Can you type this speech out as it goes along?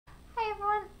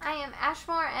am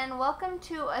Ashmore, and welcome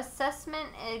to Assessment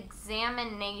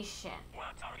Examination.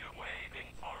 What are you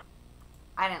waiting for?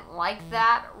 I didn't like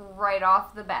that right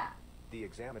off the bat. The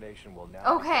examination will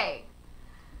now Okay.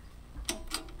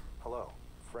 Hello,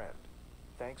 friend.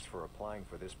 Thanks for applying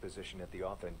for this position at the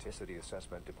Authenticity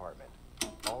Assessment Department.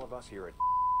 All of us here at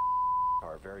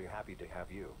are very happy to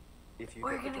have you. If you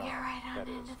We're get the gonna job, get right on that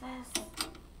into is. this.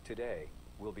 Today,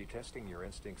 we'll be testing your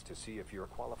instincts to see if you're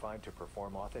qualified to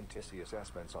perform authenticity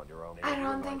assessments on your own. I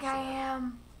don't think I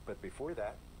am. But before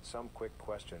that, some quick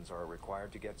questions are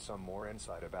required to get some more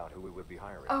insight about who we would be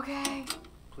hiring. Okay.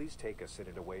 Please take a seat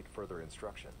and await further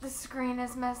instructions. The screen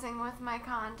is messing with my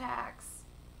contacts.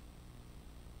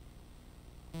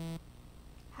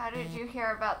 How did you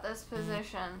hear about this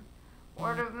position?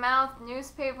 Word of mouth,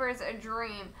 newspapers, a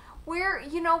dream.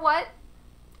 You know what?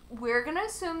 We're gonna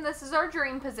assume this is our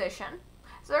dream position.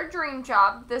 It's our dream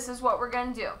job. This is what we're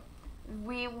gonna do.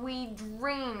 We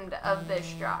dreamed of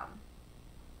this job.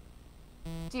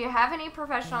 Do you have any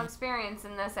professional experience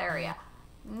in this area?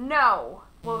 No.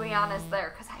 We'll be honest there,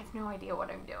 because I have no idea what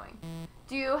I'm doing.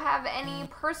 Do you have any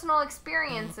personal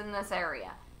experience in this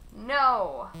area?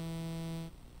 No.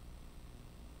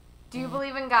 Do you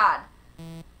believe in God?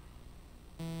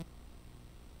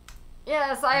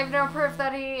 Yes, I have no proof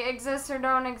that he exists or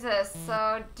don't exist.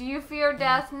 So, do you fear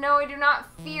death? No, I do not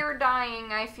fear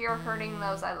dying. I fear hurting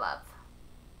those I love.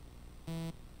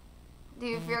 Do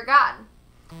you fear God?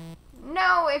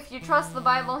 No, if you trust the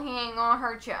Bible, he ain't gonna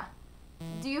hurt you.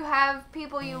 Do you have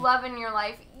people you love in your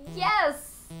life?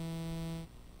 Yes.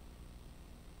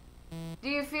 Do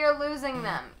you fear losing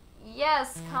them?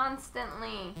 Yes,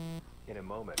 constantly. In a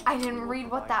moment, I didn't we will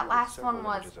read what provide that you with last several one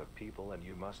was. images of people, and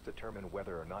you must determine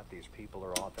whether or not these people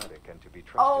are authentic and to be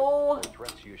trusted, Oh, or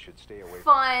threats you should stay away from.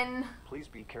 fun. Please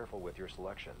be careful with your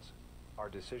selections. Our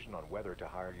decision on whether to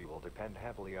hire you will depend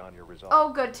heavily on your results.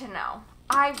 Oh, good to know.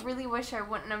 I really wish I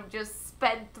wouldn't have just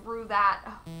sped through that.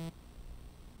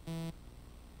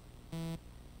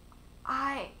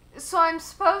 So I'm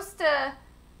supposed to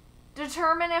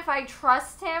determine if I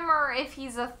trust him or if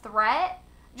he's a threat?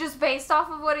 Just based off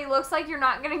of what he looks like, you're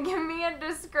not going to give me a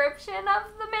description of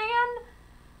the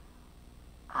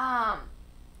man?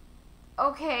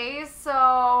 Okay,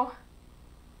 so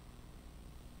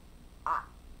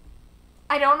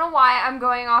I don't know why I'm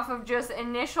going off of just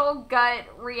initial gut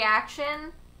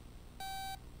reaction.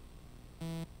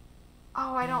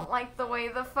 Oh, I don't like the way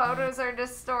the photos are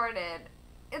distorted.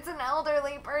 It's an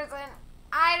elderly person.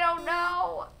 I don't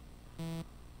know.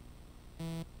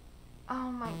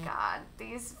 Oh my god,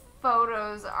 these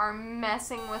photos are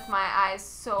messing with my eyes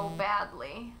so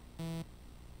badly.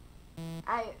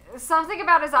 Something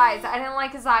about his eyes. I didn't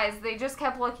like his eyes. They just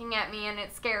kept looking at me and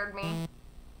it scared me.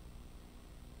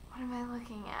 What am I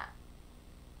looking at?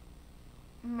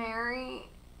 Mary?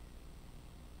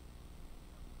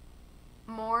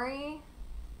 Maury?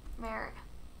 Mary?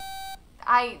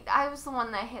 I was the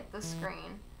one that hit the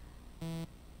screen.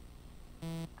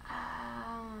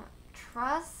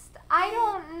 Trust? I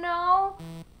don't know.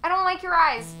 I don't like your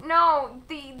eyes. No,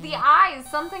 the eyes.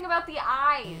 Something about the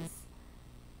eyes.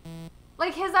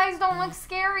 Like, his eyes don't look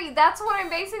scary. That's what I'm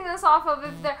basing this off of.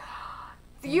 If they're...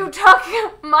 You took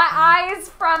my eyes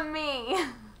from me.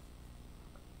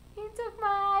 You took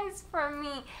my eyes from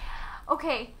me.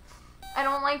 Okay. I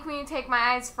don't like when you take my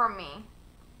eyes from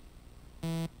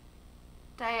me.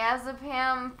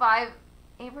 Diazepam 5...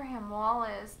 Abraham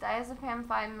Wallace. Diazepam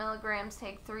 5 milligrams.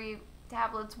 Take 3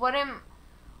 tablets. What am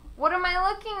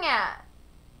I looking at?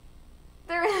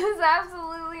 There is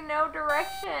absolutely no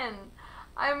direction.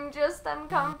 I'm just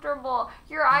uncomfortable.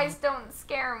 Your eyes don't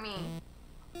scare me.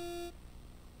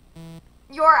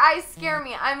 Your eyes scare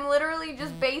me. I'm literally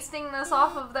just basing this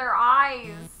off of their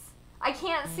eyes. I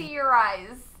can't see your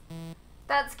eyes.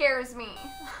 That scares me.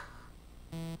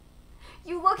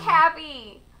 You look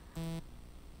happy.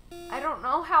 I don't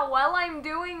know how well I'm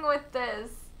doing with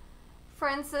this.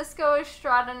 Francisco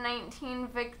Estrada, 19,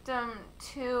 victim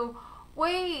 2.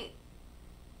 Wait.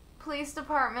 Police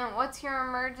department, what's your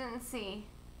emergency?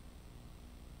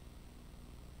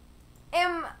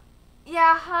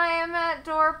 Yeah, hi, I'm at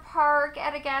Door Park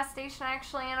at a gas station,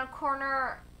 actually, in a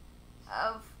corner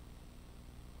of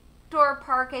Door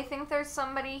Park. I think there's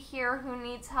somebody here who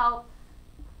needs help.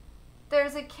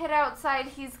 There's a kid outside.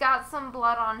 He's got some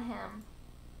blood on him.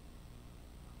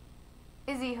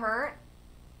 Is he hurt?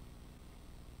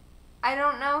 I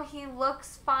don't know. He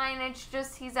looks fine. It's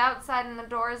just he's outside and the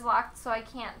door is locked, so I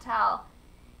can't tell.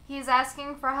 He's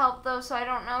asking for help, though, so I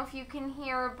don't know if you can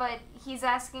hear, but he's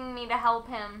asking me to help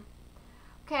him.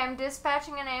 Okay, I'm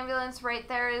dispatching an ambulance right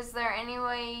there. Is there any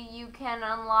way you can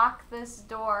unlock this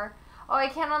door? Oh, I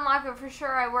can't unlock it for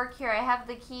sure. I work here. I have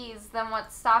the keys. Then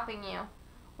what's stopping you?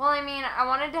 Well, I mean, I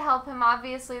wanted to help him.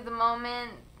 Obviously, the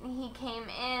moment he came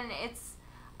in, it's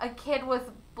a kid with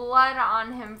blood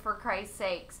on him, for Christ's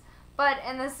sakes. But,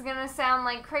 and this is going to sound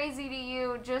like crazy to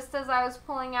you, just as I was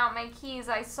pulling out my keys,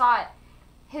 I saw it.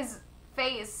 His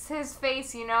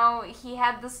face, you know, he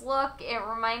had this look. It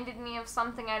reminded me of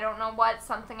something, I don't know what,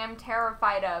 something I'm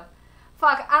terrified of.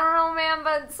 Fuck, I don't know, man,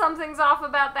 but something's off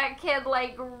about that kid,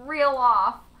 like, real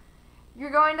off.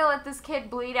 You're going to let this kid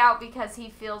bleed out because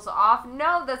he feels off?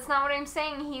 No, that's not what I'm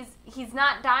saying. He's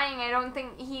not dying. I don't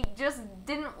think, he just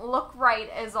didn't look right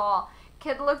is all.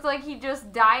 Kid looked like he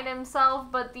just died himself,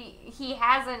 but he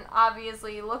hasn't,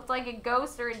 obviously. He looked like a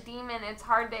ghost or a demon. It's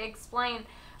hard to explain.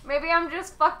 Maybe I'm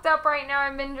just fucked up right now.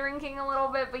 I've been drinking a little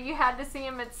bit, but you had to see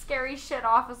him. It's scary shit,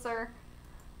 officer.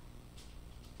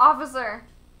 Officer,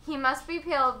 he must be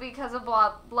peeled because of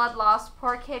blood loss.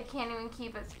 Poor kid can't even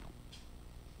keep his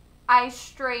eyes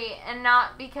straight, and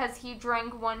not because he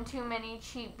drank one too many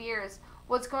cheap beers.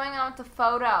 What's going on with the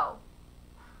photo?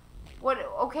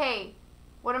 Okay,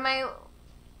 what am I...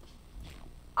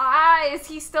 is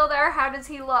he still there? How does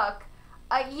he look?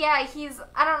 Yeah,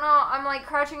 I don't know, I'm like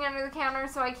crouching under the counter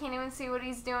so I can't even see what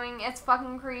he's doing. It's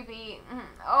fucking creepy.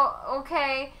 Oh,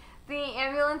 okay. The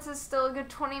ambulance is still a good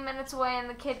 20 minutes away and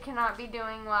the kid cannot be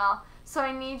doing well. So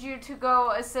I need you to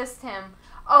go assist him.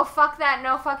 Oh, fuck that.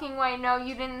 No fucking way. No,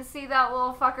 you didn't see that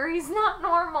little fucker. He's not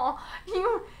normal.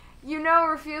 You know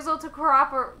refusal to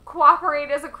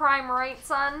cooperate is a crime, right,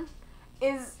 son?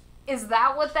 Is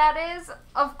that what that is?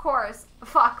 Of course.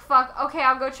 Fuck. Okay,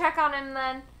 I'll go check on him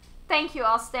then. Thank you.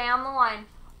 I'll stay on the line.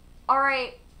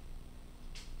 Alright.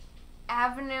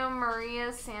 Avenue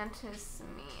Maria Santos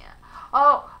Mia.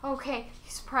 Oh, okay.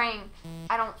 He's praying.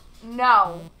 I don't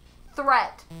know.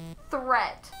 Threat.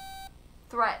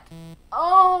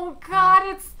 Oh, God,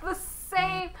 it's the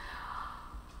same.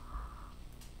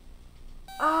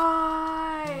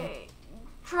 I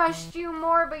trust you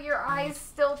more, but your eyes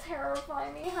still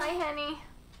terrify me. Hi, Henny.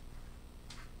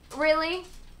 Really?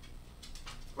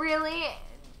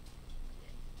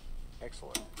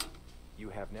 Excellent. You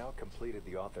have now completed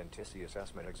the authenticity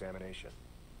assessment examination.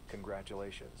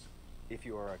 Congratulations. If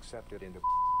you are accepted into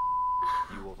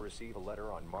you will receive a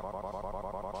letter on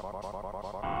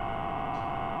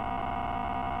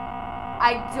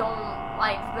I don't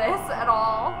like this at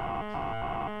all.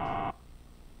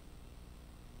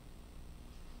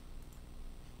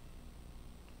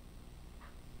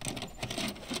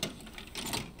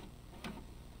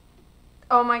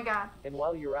 Oh my God. And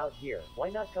while you're out here, why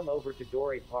not come over to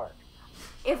Doré Park?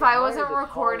 If I wasn't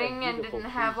recording and didn't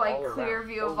have like clear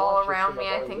view of all around me,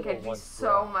 I think I'd be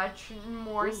so much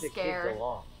more Bring the scared. kids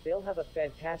along. They'll have a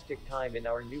fantastic time in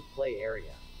our new play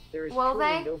area. There is Will truly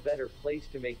they? no better place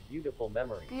to make beautiful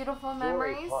memories. Beautiful Doré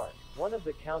memories. Park, one of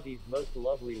the county's most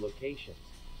lovely locations.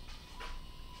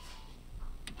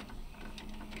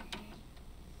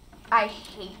 I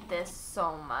hate this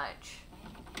so much.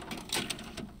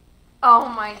 Oh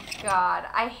my God.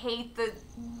 I hate this.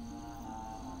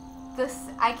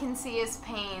 I can see his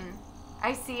pain.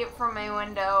 I see it from my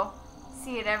window.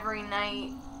 See it every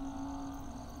night.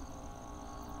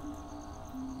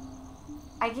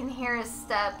 I can hear his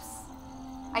steps.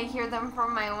 I hear them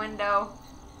from my window.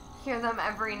 Hear them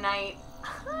every night.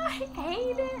 I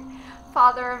hate it.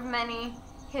 Father of many.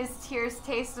 His tears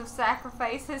taste of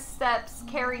sacrifice. His steps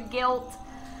carry guilt.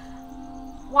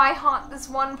 Why haunt this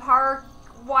one park?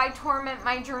 Why torment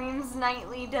my dreams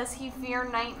nightly? Does he fear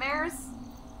nightmares?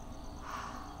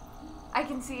 I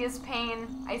can see his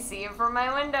pain. I see it from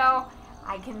my window.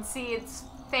 I can see it's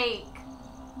fake.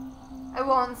 I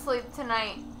won't sleep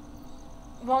tonight.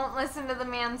 Won't listen to the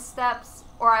man's steps,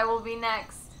 or I will be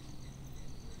next.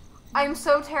 I'm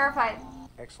so terrified.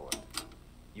 Excellent.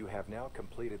 You have now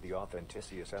completed the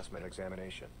authenticity assessment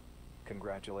examination.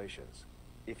 Congratulations.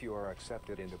 If you are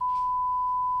accepted into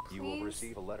you will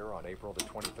receive a letter on April the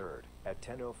 23rd at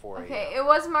 10:04 a.m. Okay, it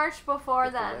was March before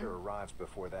If the then. letter arrives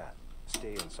before that,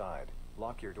 stay inside,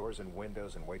 lock your doors and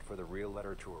windows and wait for the real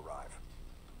letter to arrive.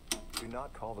 Do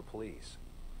not call the police.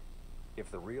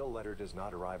 If the real letter does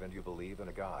not arrive and you believe in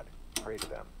a God, pray to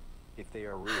them. If they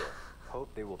are real,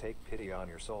 hope they will take pity on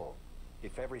your soul.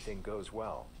 If everything goes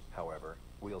well, however,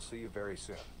 we'll see you very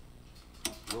soon.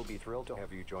 We'll be thrilled to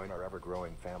have you join our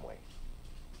ever-growing family.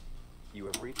 You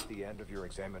have reached the end of your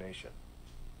examination.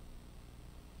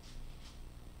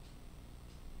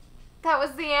 That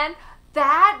was the end.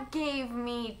 That gave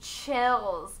me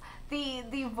chills.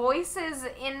 The voices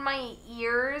in my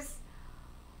ears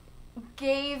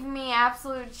gave me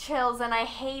absolute chills, and I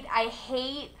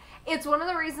hate, It's one of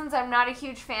the reasons I'm not a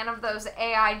huge fan of those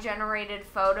AI generated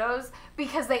photos,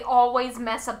 because they always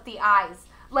mess up the eyes.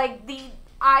 Like, the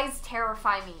eyes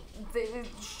terrify me.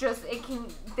 It's just,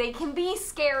 they can be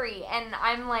scary, and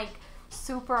I'm like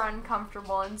super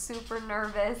uncomfortable and super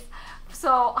nervous.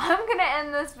 So I'm gonna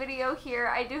end this video here.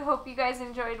 I do hope you guys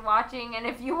enjoyed watching, and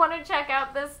if you want to check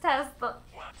out this test, What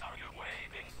are you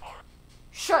waiting for?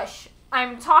 shush,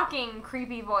 I'm talking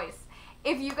creepy voice.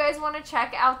 If you guys want to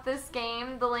check out this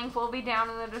game, the link will be down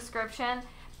in the description.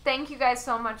 Thank you guys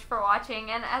so much for watching,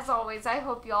 and as always, I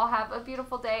hope you all have a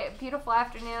beautiful day, a beautiful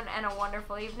afternoon, and a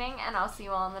wonderful evening, and I'll see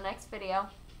you all in the next video.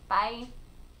 Bye!